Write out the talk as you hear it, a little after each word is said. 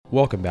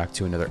Welcome back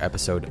to another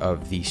episode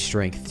of the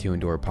Strength to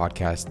Endure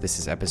podcast. This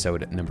is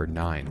episode number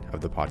 9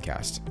 of the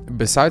podcast.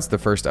 Besides the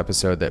first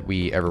episode that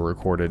we ever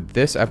recorded,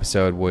 this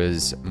episode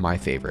was my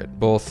favorite.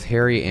 Both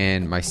Harry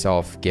and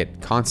myself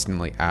get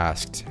constantly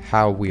asked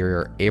how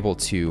we're able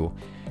to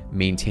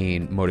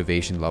maintain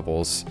motivation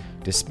levels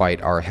despite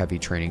our heavy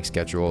training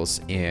schedules.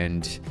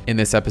 And in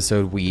this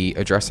episode, we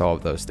address all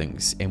of those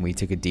things and we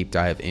take a deep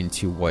dive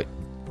into what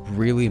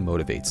really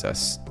motivates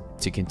us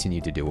to continue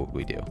to do what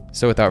we do.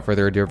 So without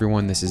further ado,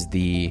 everyone, this is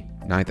the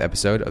 9th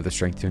episode of the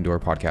Strength to Endure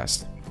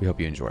podcast. We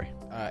hope you enjoy.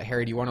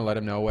 Harry, do you want to let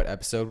them know what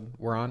episode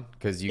we're on?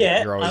 Because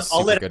you're always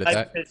super good at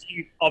that. Because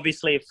you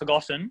obviously have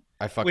forgotten.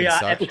 I fucking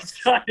suck.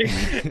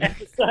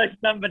 Episode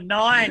number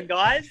 9,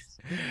 guys.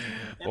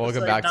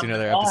 Welcome back to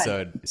another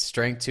episode,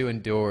 Strength to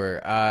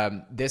Endure.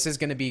 This is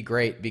going to be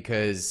great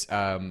because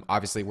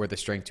obviously we're the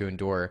Strength to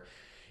Endure.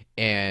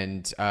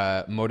 And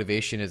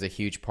motivation is a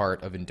huge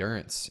part of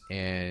endurance.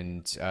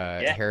 And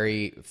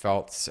Harry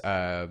felt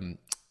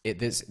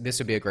this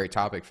would be a great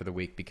topic for the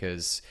week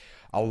because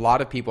a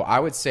lot of people, I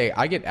would say,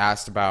 I get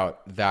asked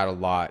about that a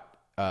lot.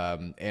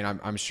 And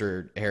I'm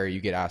sure, Harry,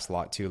 you get asked a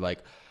lot too. Like,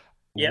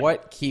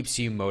 what keeps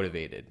you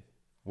motivated?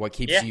 What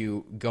keeps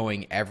you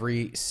going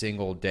every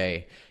single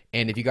day?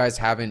 And if you guys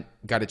haven't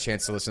got a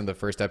chance to listen to the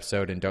first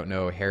episode and don't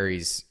know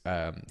Harry's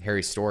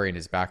story and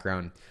his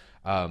background,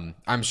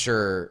 I'm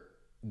sure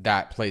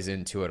that plays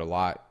into it a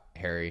lot,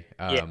 Harry.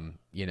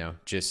 You know,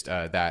 just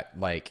that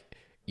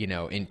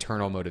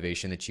internal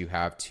motivation that you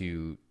have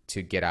to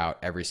get out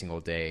every single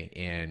day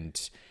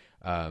and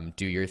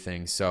do your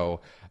thing.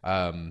 So,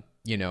 let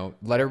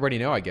everybody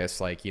know, I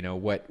guess,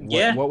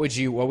 what would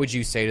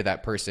you say to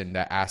that person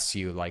that asks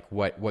you, like,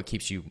 what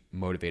keeps you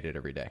motivated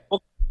every day?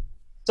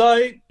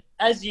 So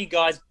as you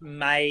guys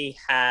may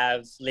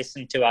have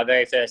listened to our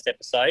very first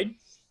episode,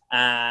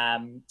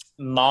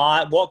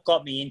 what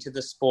got me into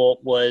the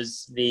sport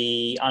was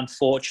the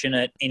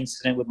unfortunate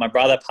incident with my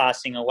brother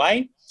passing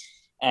away,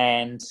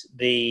 and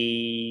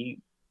the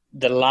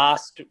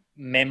last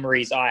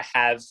memories I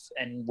have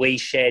and we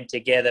shared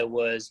together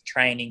was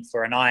training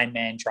for an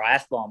Ironman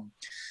triathlon.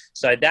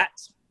 So that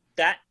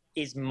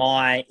is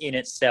my in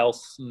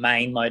itself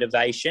main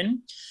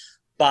motivation.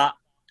 But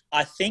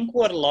I think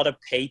what a lot of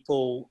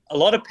people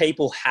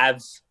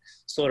have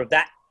sort of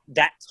that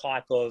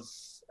type of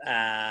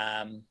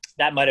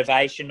that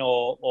motivation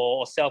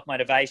or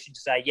self-motivation to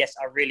say, yes,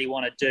 I really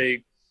want to do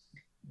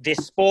this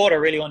sport. I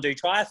really want to do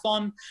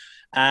triathlon,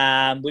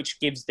 which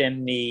gives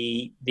them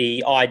the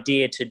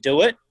idea to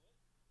do it.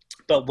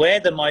 But where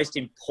the most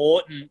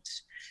important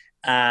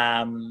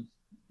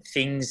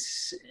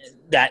things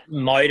that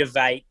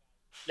motivate,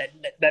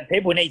 that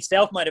people need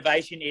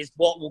self-motivation is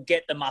what will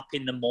get them up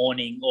in the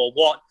morning, or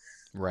what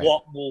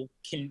will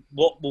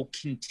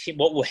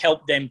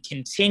help them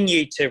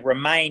continue to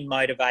remain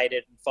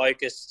motivated and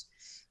focused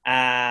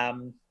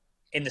in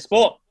the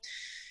sport.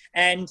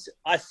 And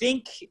I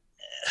think,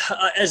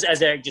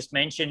 as Eric just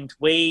mentioned,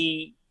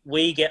 we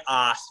get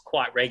asked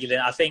quite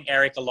regularly. I think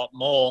Eric a lot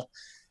more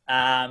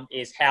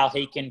is how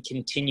he can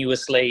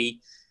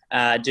continuously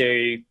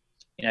do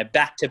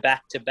back to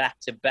back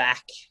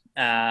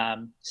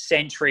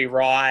century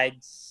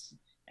rides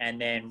and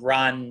then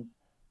run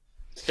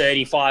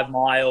 35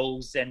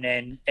 miles and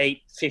then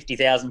eat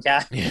 50,000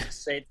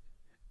 calories.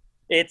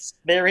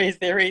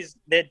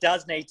 There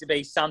does need to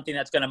be something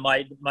that's going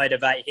to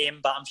motivate him,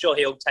 but I'm sure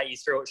he'll take you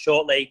through it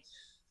shortly.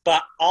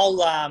 But I'll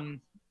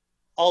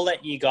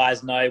let you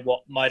guys know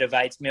what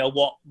motivates me, or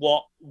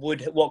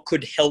what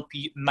could help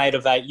you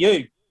motivate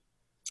you.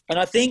 And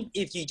I think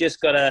if you just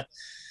got to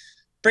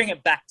bring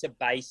it back to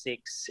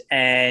basics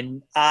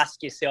and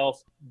ask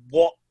yourself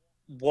what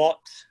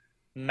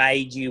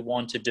made you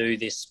want to do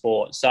this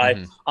sport. So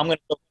I'm going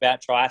to talk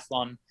about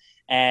triathlon.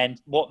 And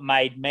what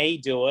made me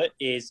do it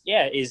is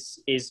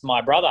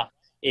my brother.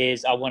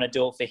 I want to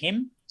do it for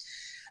him.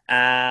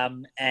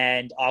 And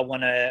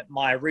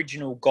my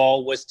original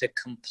goal was to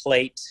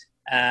complete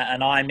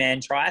an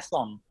Ironman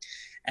triathlon.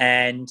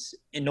 And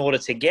in order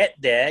to get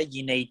there,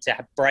 you need to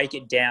break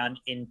it down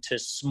into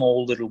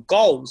small little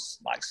goals,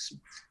 like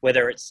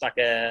whether it's like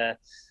a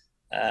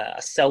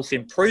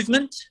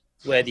self-improvement,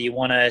 whether you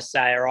want to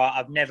say, all right,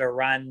 I've never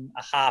run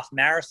a half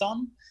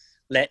marathon.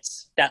 Let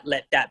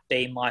that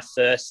be my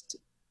first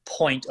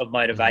point of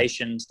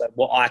motivation. So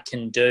what I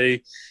can do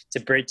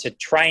to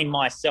train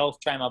myself,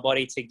 train my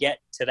body to get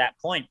to that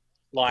point.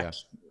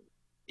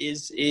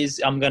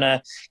 Is I'm going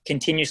to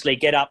continuously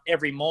get up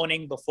every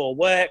morning before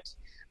work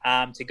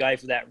to go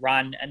for that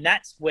run. And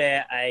that's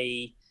where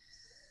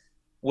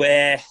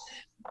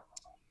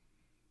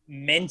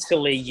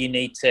mentally you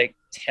need to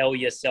tell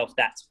yourself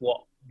that's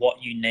what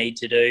you need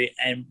to do.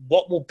 And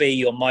what will be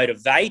your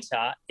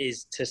motivator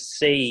is to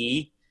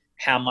see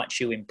how much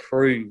you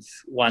improve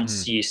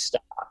once you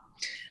start.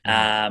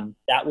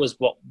 That was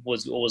what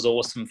was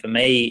awesome for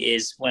me,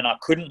 is when I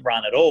couldn't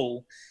run at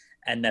all,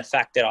 and the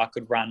fact that I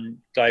could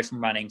go from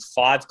running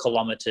 5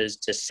 kilometers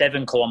to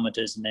 7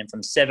 kilometers, and then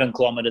from 7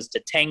 kilometers to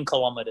 10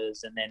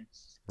 kilometers, and then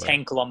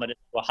 10 kilometers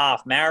to a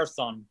half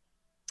marathon.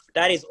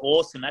 that is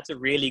awesome. That's a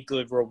really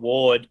good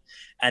reward,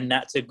 and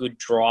that's a good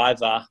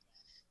driver,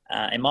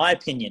 in my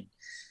opinion.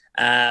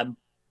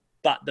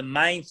 But the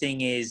main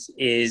thing is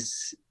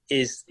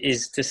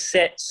to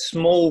set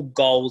small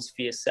goals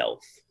for yourself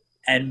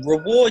and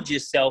reward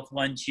yourself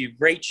once you've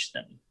reached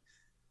them.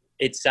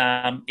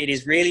 It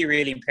is really,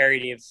 really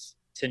imperative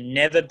to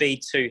never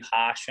be too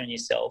harsh on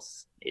yourself.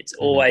 It's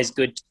always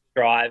good to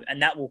strive,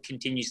 and that will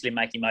continuously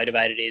make you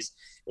motivated.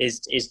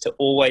 Is to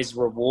always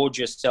reward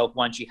yourself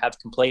once you have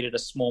completed a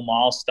small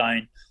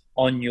milestone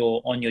on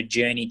your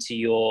journey to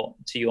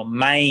your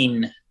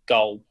main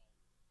goal.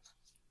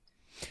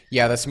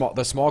 Yeah, the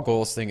small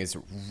goals thing is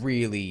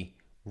really,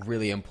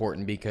 really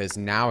important, because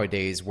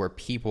nowadays where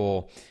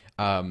people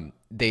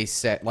they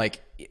set,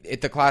 like,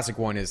 the classic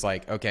one is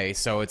like, okay,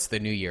 so it's the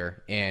new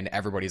year and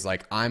everybody's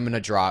like, I'm gonna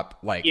drop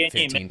like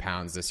 15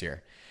 pounds this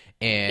year,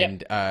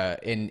 and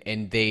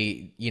and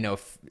they,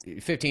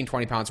 15,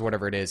 20 pounds,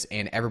 whatever it is,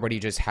 and everybody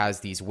just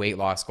has these weight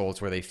loss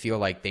goals where they feel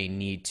like they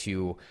need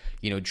to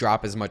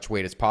drop as much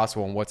weight as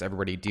possible. And what's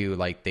everybody do?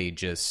 Like, they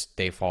just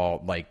say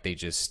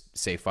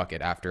fuck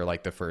it after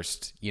like the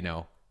first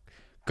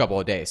couple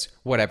of days,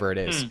 whatever it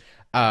is.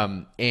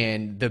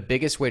 And the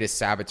biggest way to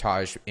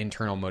sabotage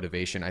internal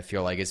motivation, I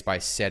feel like, is by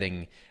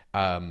setting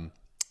one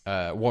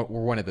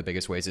of the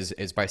biggest ways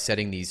is by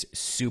setting these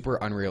super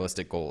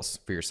unrealistic goals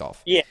for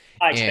yourself. Yeah,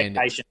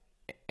 expectation.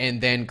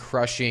 And then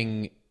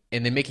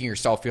making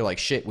yourself feel like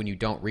shit when you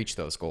don't reach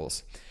those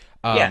goals.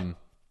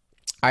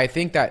 I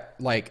think that,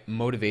 like,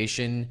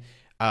 motivation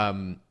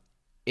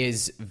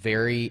it's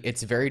very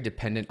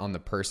dependent on the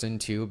person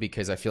too,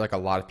 because I feel like a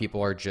lot of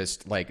people are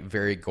just like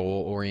very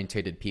goal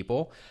oriented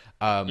people.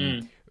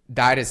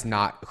 That is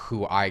not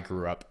who I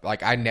grew up.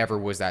 Like, I never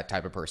was that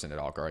type of person at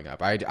all growing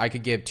up. I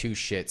could give two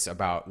shits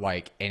about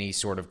like any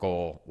sort of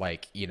goal,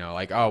 like,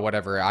 like, oh,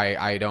 whatever,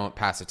 I don't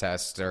pass a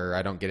test or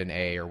I don't get an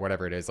A or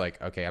whatever it is.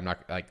 Like, okay, I'm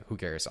not, like, who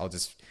cares? I'll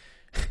just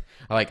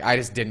like, I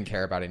just didn't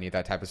care about any of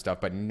that type of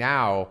stuff. But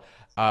now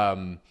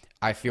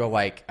I feel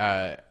like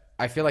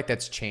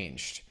that's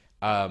changed.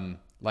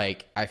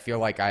 Like, I feel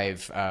like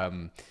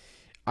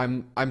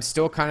I'm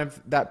still kind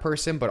of that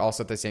person, but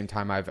also at the same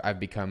time, I've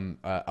become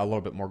a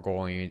little bit more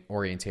goal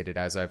orientated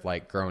as I've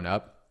like grown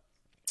up.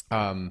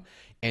 And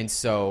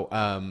so,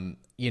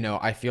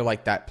 I feel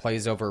like that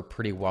plays over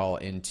pretty well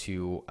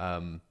into,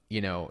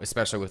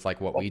 especially with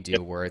like what we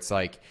do, where it's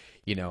like,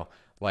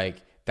 like,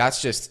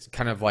 that's just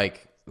kind of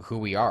like who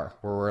we are,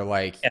 where we're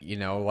like,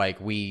 like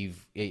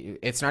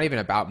it's not even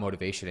about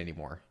motivation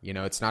anymore.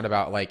 It's not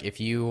about like, if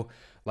you,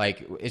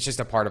 like, it's just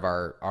a part of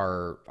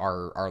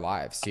our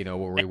lives, where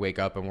we wake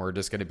up and we're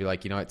just going to be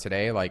like, what,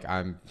 today, like,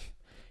 I'm,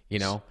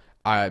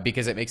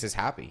 because it makes us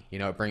happy.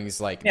 It brings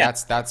like,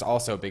 that's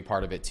also a big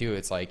part of it too.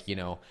 It's like,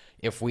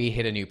 if we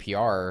hit a new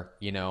PR,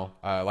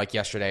 like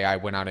yesterday I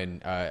went out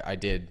and I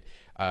did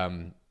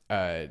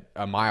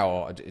a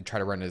mile, try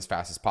to run it as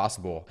fast as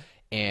possible.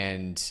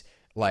 And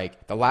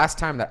like, the last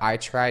time that I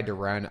tried to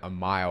run a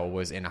mile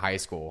was in high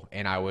school,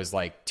 and I was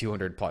like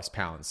 200 plus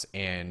pounds,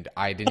 and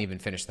I didn't even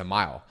finish the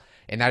mile.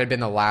 And that had been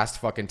the last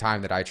fucking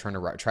time that I try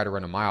to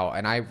run a mile.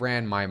 And I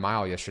ran my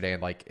mile yesterday,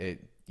 and like,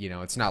 it,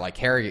 it's not like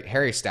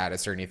Harry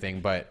status or anything,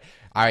 but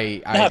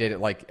I did it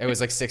like, it was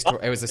like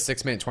it was a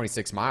 6 minute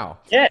 26 mile.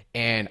 Yeah.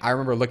 And I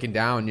remember looking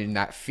down, and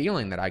that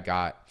feeling that I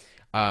got,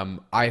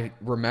 I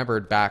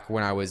remembered back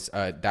when I was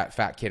that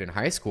fat kid in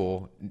high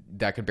school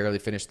that could barely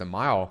finish the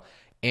mile.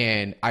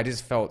 And I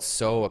just felt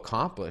so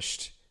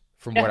accomplished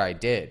from what I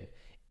did.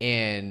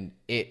 And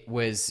it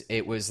was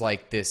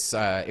like this,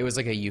 it was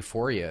like a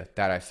euphoria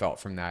that I felt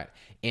from that.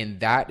 And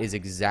that is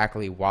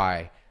exactly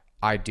why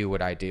I do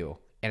what I do.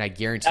 And I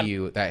guarantee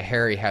you that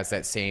Harry has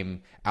that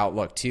same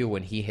outlook too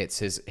when he hits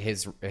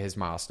his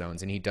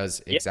milestones and he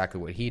does exactly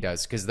what he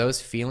does. Because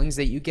those feelings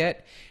that you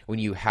get when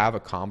you have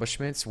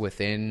accomplishments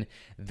within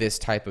this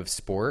type of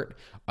sport,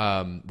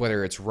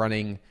 whether it's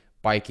running,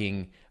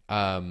 biking,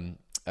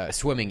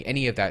 swimming,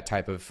 any of that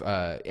type of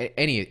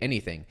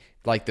anything,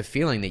 like, the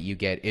feeling that you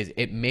get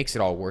it makes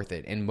it all worth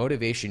it, and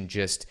motivation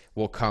just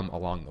will come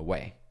along the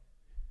way.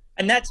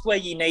 And that's where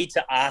you need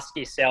to ask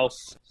yourself,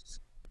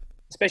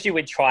 especially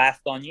with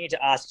triathlon, you need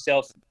to ask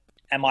yourself,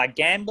 am I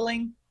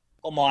gambling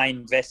or am I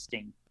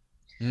investing?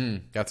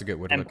 That's a good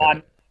way to look at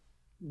it.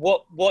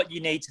 What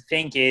you need to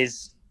think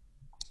is,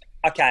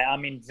 okay,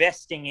 I'm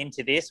investing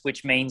into this,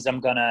 which means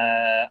I've got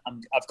a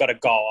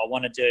goal. I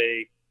want to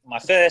do my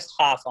first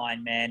half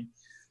Ironman.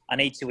 I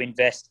need to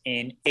invest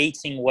in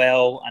eating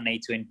well. I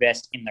need to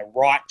invest in the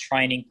right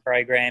training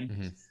program.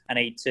 Mm-hmm.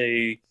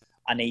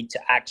 I need to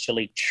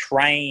actually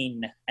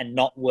train and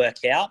not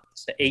work out.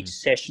 So each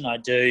session I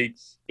do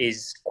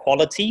is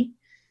quality,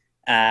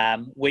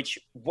 which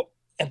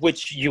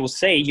you'll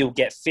see. You'll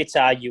get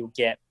fitter. You'll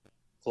get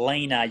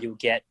leaner. You'll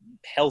get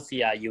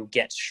healthier. You'll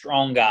get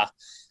stronger.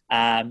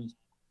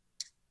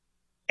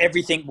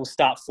 Everything will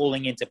start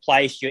falling into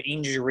place. Your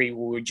injury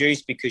will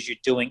reduce because you're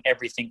doing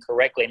everything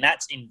correctly. And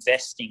that's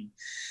investing.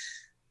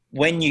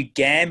 When you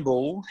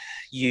gamble,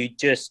 you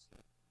just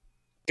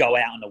go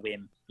out on a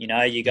whim.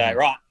 You go,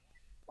 right,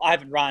 I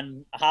haven't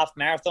run a half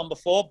marathon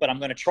before, but I'm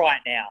going to try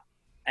it now.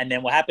 And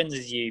then what happens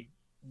is you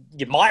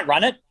might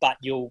run it, but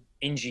you'll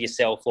injure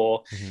yourself,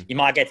 or you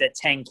might get that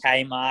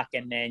 10K mark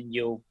and then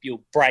you'll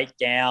break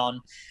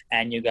down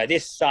and you go,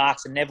 this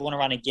sucks, I never want to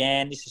run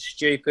again. This is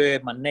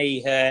stupid. My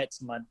knee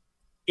hurts. My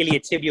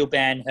iliotibial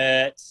band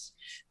hurts.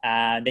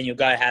 Then you'll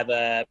go have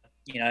a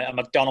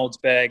McDonald's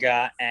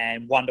burger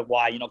and wonder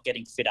why you're not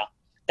getting fitter.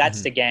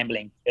 That's the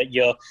gambling.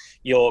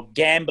 You're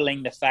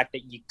gambling the fact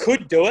that you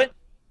could do it,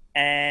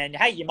 and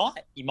hey, you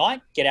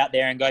might get out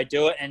there and go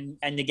do it, and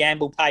the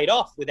gamble paid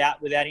off without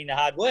any the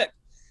hard work.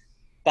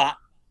 But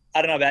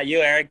I don't know about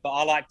you, Eric, but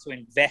I like to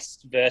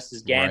invest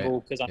versus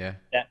gamble, because I think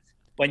that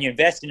when you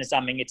invest into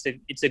something,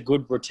 it's a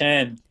good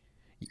return.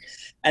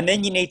 And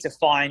then you need to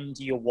find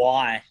your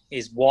why,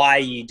 is why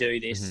you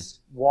do this,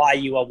 why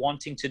you are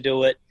wanting to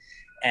do it,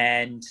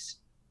 and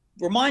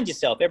remind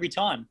yourself every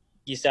time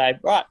you say,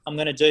 right, I'm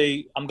going to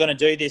do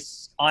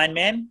this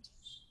Ironman,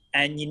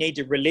 and you need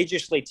to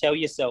religiously tell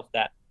yourself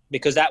that,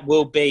 because that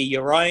will be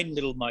your own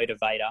little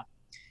motivator.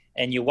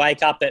 And you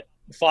wake up at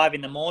 5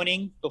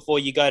 a.m. before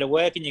you go to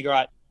work and you go,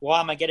 right,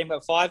 why am I getting up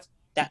at 5?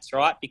 That's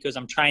right, because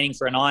I'm training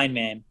for an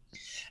Ironman.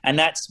 And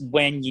that's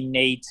when you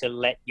need to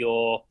let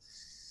your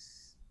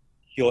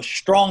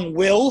strong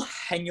will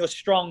and your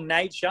strong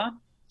nature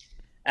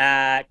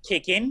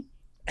kick in,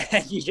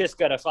 and you just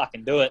got to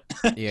fucking do it.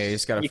 Yeah, you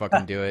just got to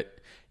fucking do it.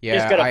 Yeah,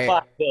 just gotta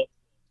fucking do it.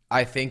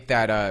 I think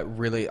that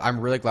I'm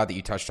really glad that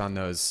you touched on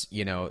those,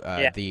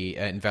 the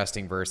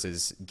investing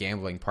versus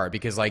gambling part,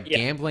 because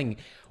gambling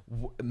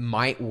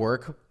might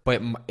work,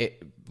 but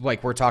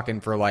we're talking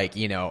for 1%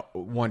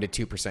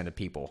 to 2% of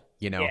people,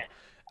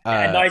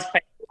 and those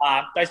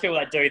people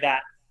that do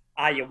that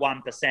are your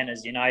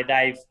 1%ers.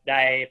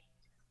 They've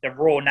the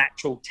raw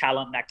natural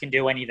talent that can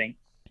do anything.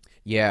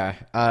 Yeah,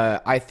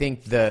 I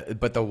think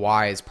the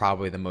why is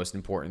probably the most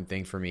important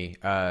thing for me,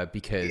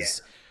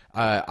 because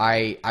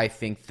I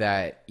think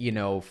that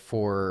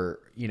for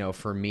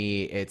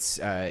me it's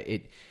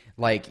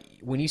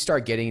when you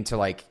start getting into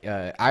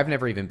I've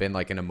never even been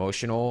an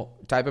emotional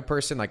type of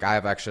person. I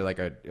have actually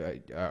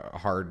a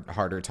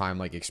harder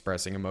time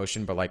expressing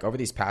emotion, but over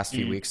these past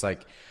few weeks,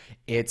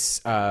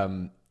 it's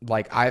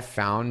I've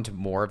found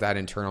more of that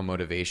internal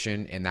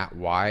motivation and that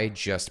why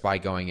just by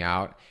going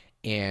out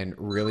and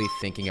really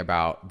thinking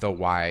about the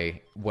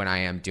why when I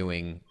am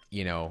doing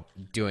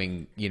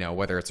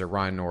whether it's a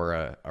run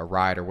or a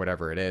ride or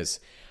whatever it is.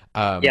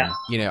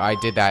 I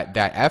did that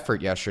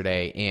effort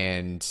yesterday,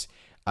 and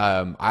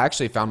I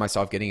actually found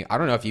myself getting, I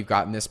don't know if you've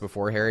gotten this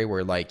before, Harry,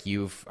 where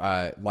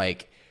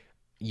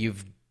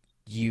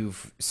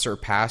you've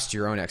surpassed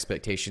your own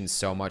expectations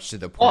so much to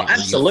the point where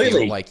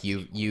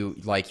you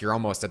feel you're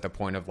almost at the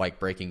point of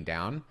breaking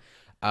down.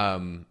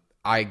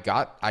 I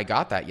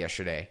got that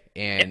yesterday,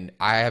 and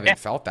I haven't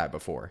felt that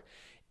before.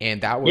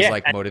 And that was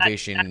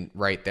motivation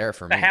right there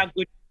for me. How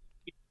good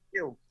did you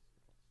feel?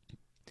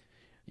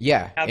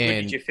 Yeah. How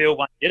good did you feel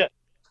when you did it?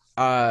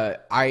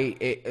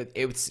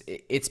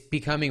 It's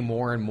becoming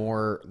more and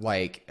more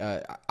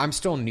I'm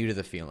still new to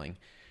the feeling.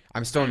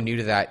 I'm still new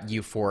to that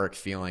euphoric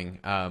feeling.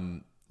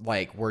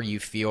 Where you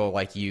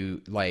feel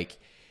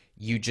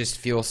you just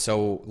feel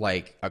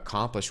so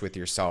accomplished with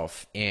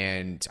yourself.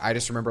 And I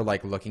just remember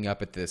looking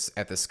up at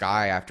the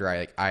sky after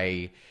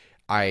I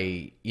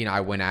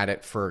went at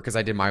it because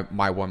I did my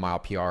 1 mile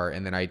PR,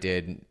 and then I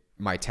did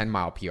my 10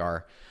 mile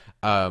PR.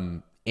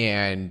 I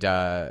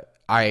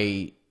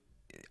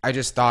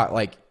just thought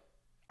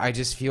I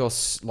just feel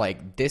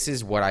this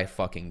is what I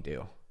fucking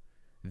do.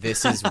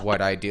 This is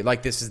what I do.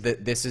 This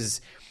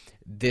is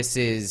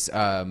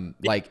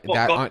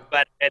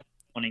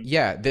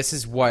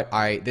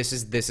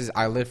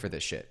I live for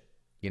this shit,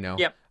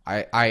 Yep.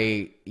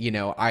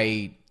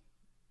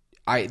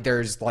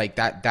 There's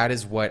that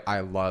is what I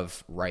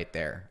love right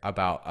there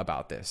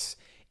about this.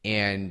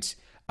 And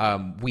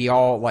we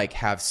all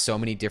have so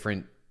many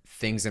different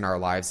things in our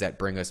lives that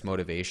bring us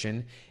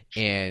motivation,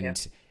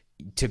 and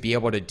to be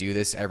able to do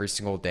this every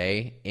single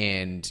day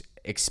and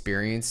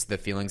experience the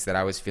feelings that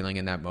I was feeling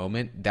in that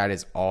moment, that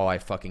is all I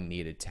fucking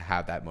needed to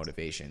have that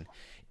motivation.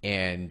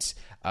 And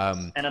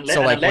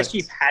unless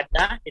you've had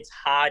that, it's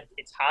hard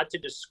to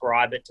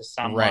describe it to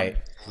someone.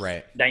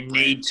 Right. They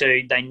need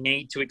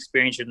to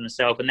experience it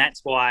themselves. And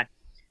that's why,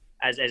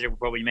 as you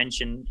probably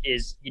mentioned,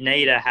 is you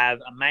need to have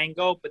a main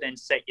goal, but then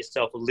set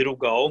yourself a little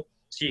goal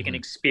so you can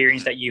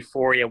experience that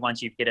euphoria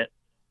once you've hit it.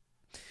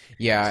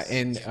 Yeah.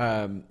 And,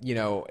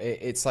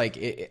 it's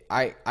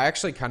I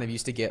actually kind of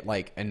used to get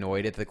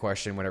annoyed at the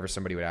question whenever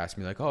somebody would ask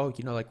me what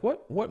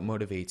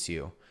motivates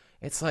you?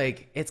 It's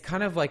it's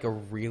kind of a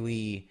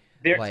really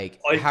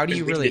how do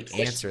you really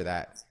answer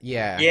that?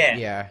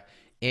 Yeah.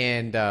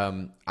 And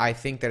I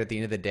think that at the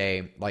end of the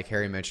day, like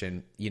Harry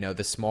mentioned,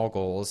 the small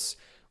goals,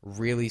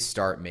 really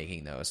start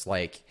making those.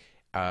 Make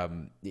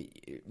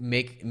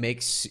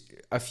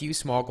a few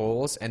small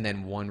goals and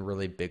then one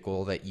really big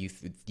goal that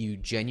you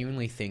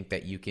genuinely think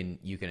that you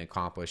can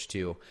accomplish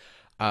too.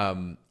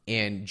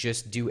 And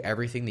just do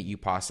everything that you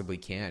possibly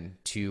can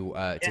to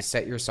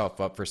set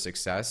yourself up for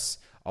success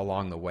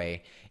along the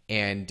way.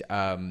 and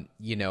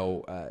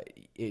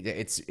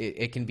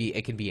it can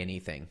be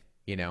anything,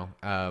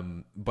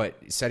 but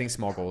setting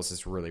small goals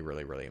is really,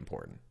 really, really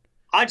important.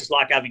 I just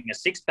like having a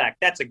six pack.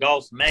 That's a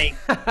goal for me.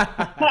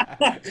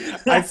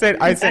 I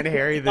sent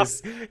Harry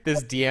this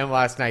DM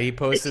last night. He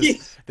posted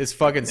this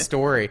fucking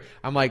story.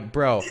 I'm like,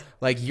 bro,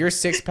 like your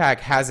six pack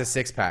has a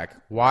six pack.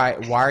 Why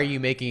are you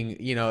making,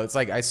 it's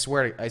like, I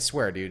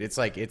swear, dude, it's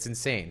like, it's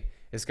insane.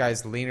 This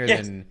guy's leaner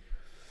than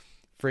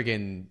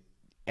friggin'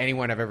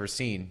 anyone I've ever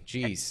seen.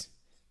 Jeez.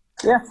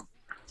 Yeah.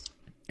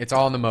 It's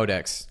all in the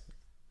Modex.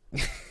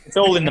 It's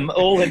all in the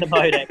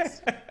Modex.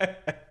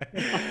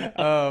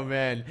 Oh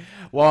man.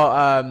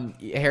 Well,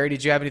 Harry,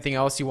 did you have anything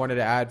else you wanted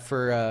to add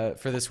for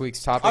this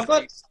week's topic?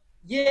 I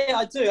do.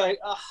 I do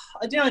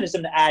want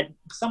to add.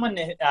 Someone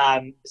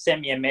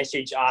sent me a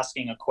message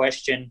asking a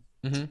question.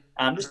 Mm-hmm.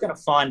 I'm just going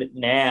to find it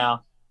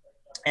now,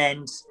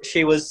 and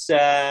she was.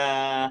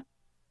 Where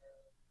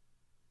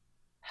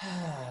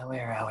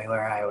are we?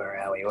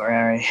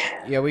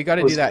 Yeah, we got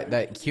to do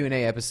that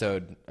Q&A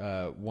episode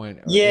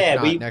when. Yeah,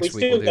 we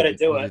still got to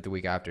do it the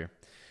week after,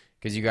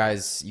 because you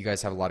guys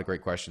have a lot of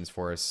great questions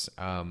for us.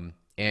 And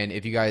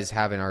if you guys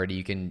haven't already,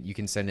 you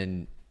can send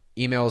in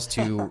emails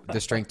to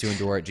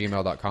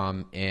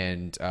thestrength2endure@gmail.com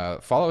and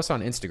follow us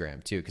on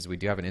Instagram too, because we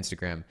do have an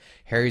Instagram.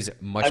 Harry's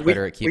much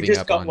better at keeping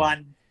up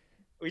on.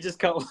 We just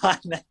got one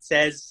that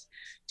says,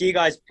 do you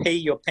guys pee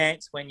your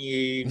pants when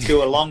you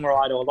do a long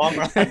ride or long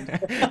run?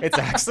 It's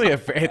actually a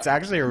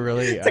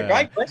really it's a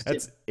great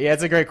question.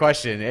 It's a great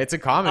question. It's a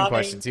common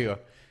question too.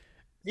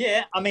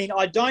 Yeah, I mean,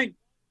 I don't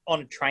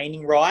on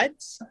training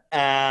rides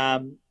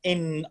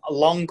in a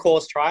long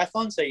course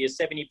triathlon, so your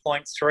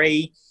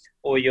 70.3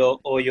 or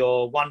your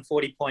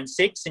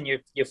 140.6 and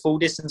your full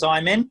distance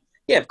Ironman.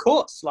 Yeah, of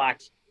course.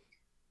 Like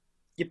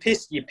you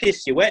piss your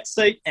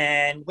wetsuit,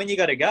 and when you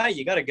got to go,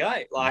 you got to go.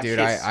 Like, dude,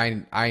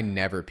 I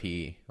never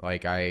pee.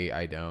 Like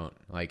I don't.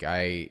 Like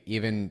I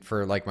even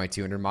for like my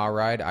 200-mile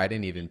ride, I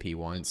didn't even pee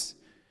once.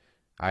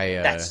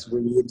 That's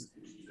weird.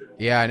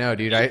 Yeah, I know,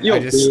 dude.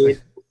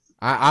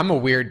 I'm a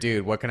weird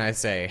dude. What can I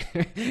say?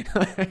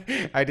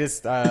 I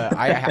just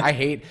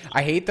I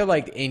hate the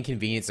like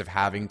inconvenience of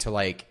having to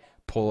like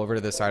pull over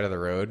to the side of the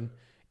road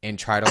and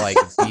try to like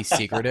be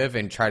secretive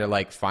and try to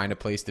like find a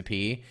place to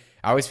pee.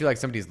 I always feel like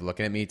somebody's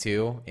looking at me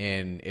too,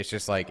 and it's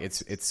just like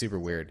it's super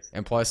weird.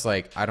 And plus,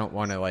 like I don't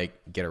want to like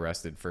get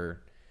arrested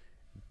for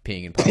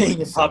peeing in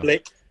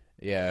public.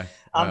 Yeah.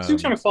 I'm still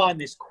trying to find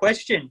this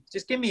question.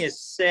 Just give me a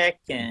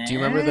second. Do you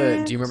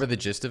remember the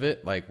gist of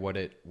it? Like what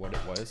it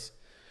was?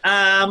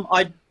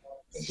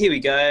 Here we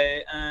go.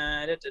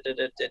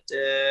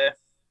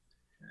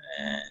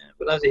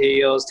 Would love to hear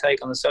yours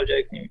take on the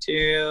subject new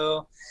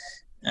material.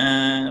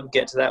 We'll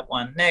get to that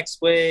one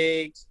next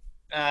week.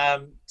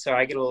 Sorry,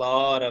 I get a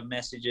lot of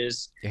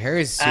messages.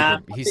 Harry's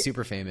he's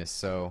super famous,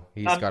 so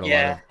he's got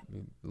a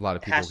lot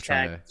of people Hashtag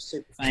trying to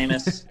super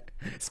famous.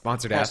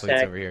 Sponsored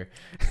athletes over here.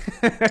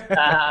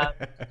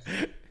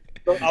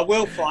 Look, I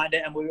will find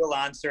it and we will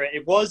answer it.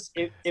 It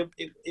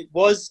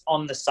was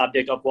on the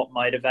subject of what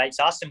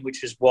motivates us, and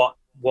which is what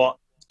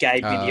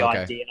gave me the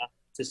idea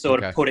to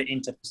sort of put it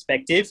into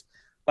perspective.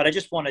 But I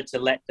just wanted to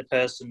let the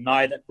person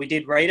know that we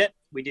did read it.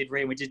 We did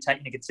take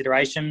into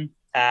consideration,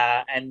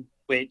 and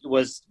it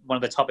was one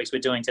of the topics we're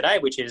doing today,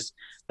 which is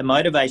the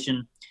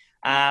motivation.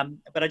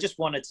 But I just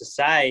wanted to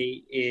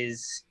say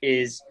is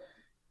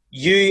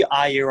you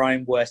are your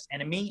own worst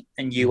enemy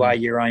and you are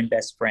your own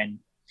best friend.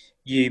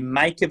 You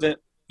make the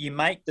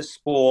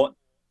sport,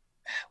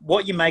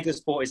 what you make of the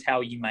sport is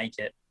how you make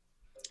it.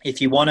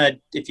 If you want to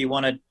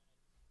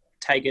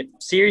take it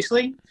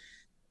seriously,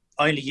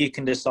 only you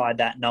can decide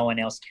that. No one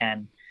else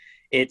can.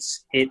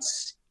 It's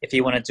if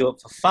you want to do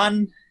it for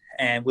fun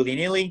and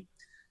willy-nilly,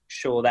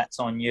 sure, that's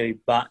on you.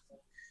 But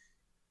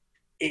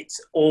it's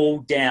all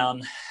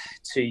down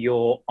to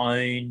your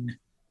own.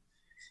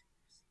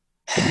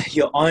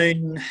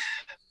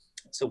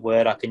 It's a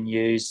word I can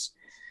use.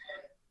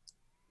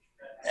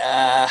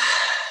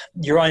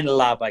 Your own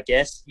love, I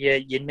guess. Yeah,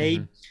 you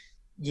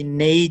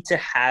need to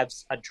have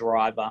a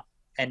driver,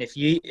 and if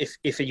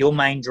your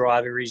main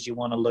driver is you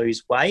want to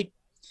lose weight,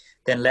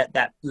 then let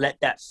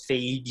that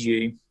feed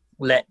you.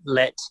 Let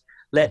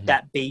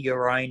that be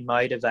your own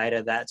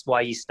motivator. That's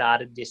why you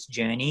started this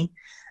journey,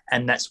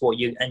 and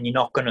you're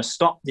not going to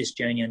stop this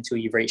journey until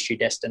you've reached your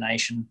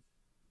destination.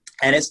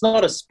 And it's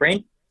not a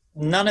sprint.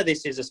 None of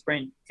this is a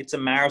sprint. It's a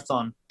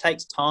marathon. It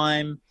takes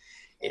time.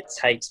 It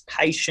takes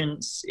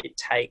patience. It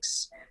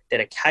takes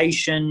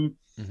dedication.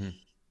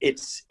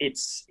 It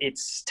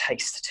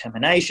takes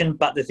determination.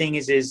 But the thing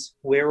is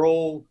we're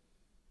all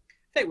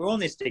in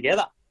this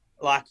together.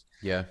 Like,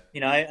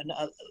 and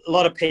a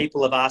lot of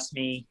people have asked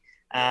me,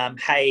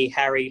 hey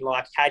Harry,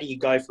 like, how do you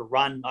go for a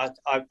run? I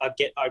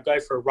go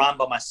for a run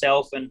by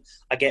myself, and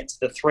I get to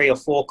the 3 or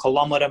 4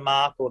 kilometer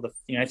mark or the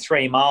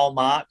 3 mile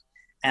mark,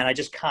 and I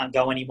just can't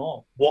go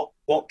anymore.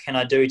 What can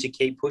I do to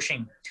keep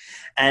pushing?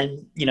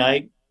 And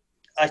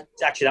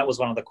actually that was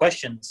one of the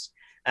questions.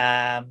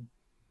 My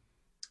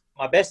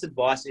best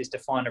advice is to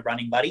find a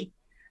running buddy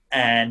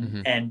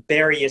and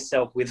bury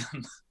yourself with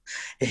them.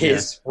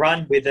 is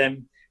run with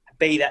them,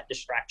 be that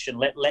distraction.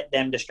 Let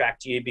them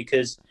distract you,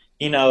 because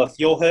if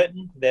you're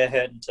hurting, they're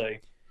hurting too.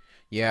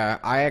 Yeah,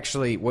 I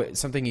actually,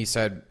 something you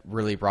said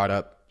really brought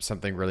up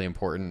something really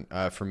important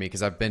for me,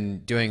 because I've been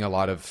doing a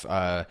lot of.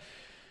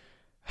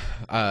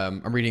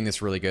 I'm reading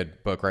this really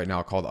good book right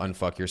now called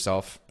Unfuck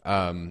Yourself.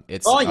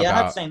 It's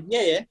I've seen.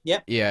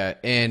 Yeah,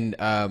 and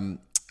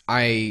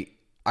I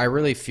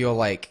really feel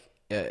like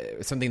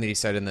something that he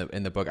said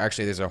in the book.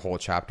 Actually, there's a whole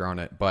chapter on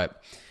it,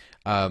 but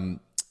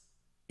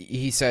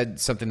he said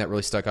something that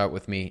really stuck out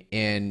with me.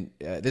 And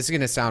this is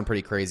going to sound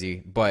pretty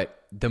crazy,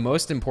 but the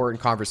most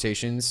important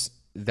conversations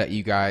that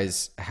you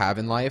guys have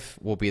in life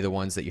will be the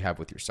ones that you have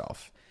with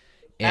yourself.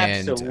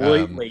 And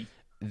absolutely,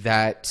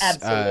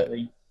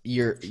 absolutely.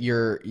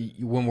 You're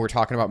when we're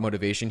talking about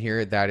motivation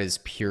here, that is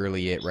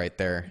purely it right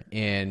there.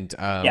 And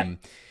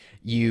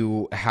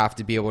you have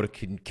to be able to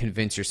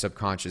convince your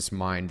subconscious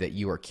mind that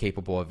you are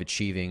capable of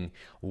achieving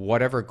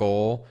whatever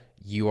goal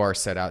you are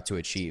set out to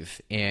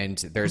achieve, and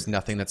there's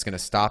nothing that's going to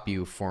stop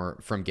you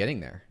from getting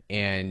there.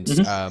 And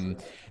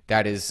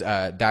that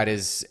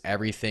is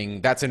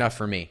everything. That's enough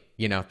for me.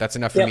 That's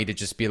enough for me to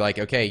just be like,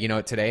 okay,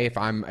 today if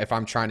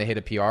I'm trying to hit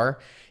a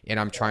PR and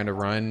I'm trying to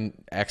run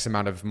X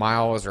amount of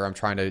miles, or I'm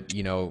trying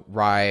to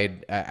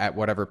ride at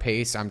whatever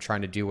pace, I'm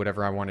trying to do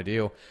whatever I want to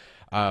do.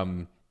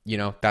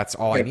 That's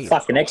all I need.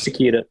 Fucking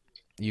execute it.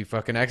 You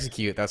fucking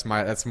execute. That's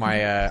my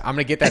I'm going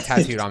to get that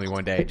tattooed on me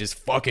one day. Just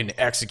fucking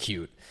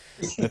execute.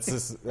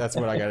 That's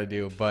what I got to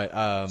do. But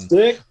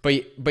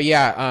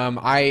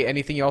yeah,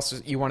 anything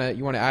else you want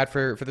to add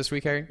for this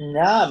week, Harry?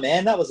 Nah,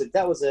 man, that was a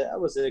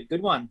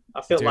good one.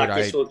 I feel like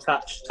this will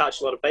touch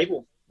a lot of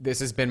people. This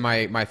has been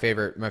my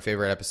favorite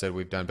episode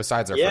we've done,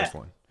 besides our first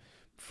one,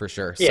 for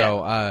sure. Yeah.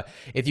 So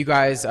if you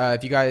guys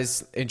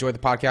enjoyed the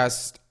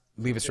podcast,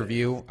 leave us a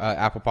review.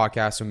 Apple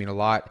Podcasts would mean a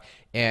lot.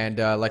 And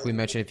like we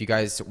mentioned, if you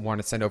guys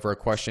want to send over a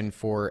question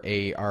for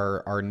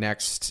our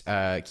next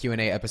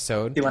Q&A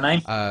episode,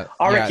 I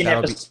reckon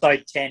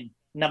episode 10,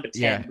 number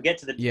 10. Yeah. We get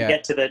to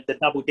the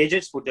double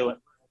digits, we'll do it.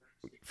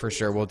 For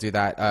sure, we'll do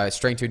that.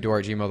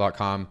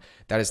 strengthtoendure@gmail.com.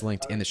 That is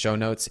linked in the show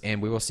notes,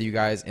 and we will see you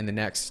guys in the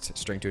next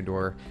Strength to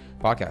Endure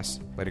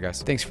podcast. Later,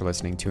 guys. Thanks for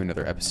listening to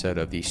another episode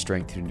of the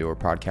Strength to Endure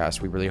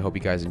podcast. We really hope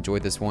you guys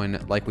enjoyed this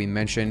one. Like we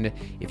mentioned,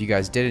 if you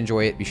guys did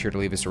enjoy it, be sure to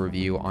leave us a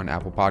review on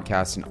Apple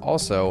Podcasts, and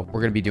also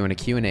we're going to be doing a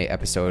Q&A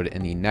episode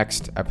in the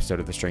next episode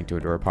of the Strength to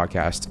Endure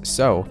podcast.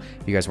 So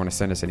if you guys want to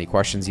send us any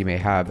questions you may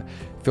have,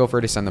 feel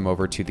free to send them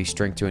over to the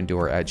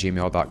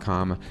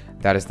strengthtoendure@gmail.com.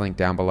 That is linked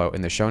down below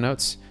in the show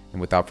notes. And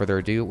without further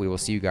ado, we will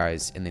see you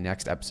guys in the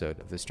next episode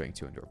of the Strength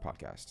to Endure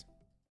podcast.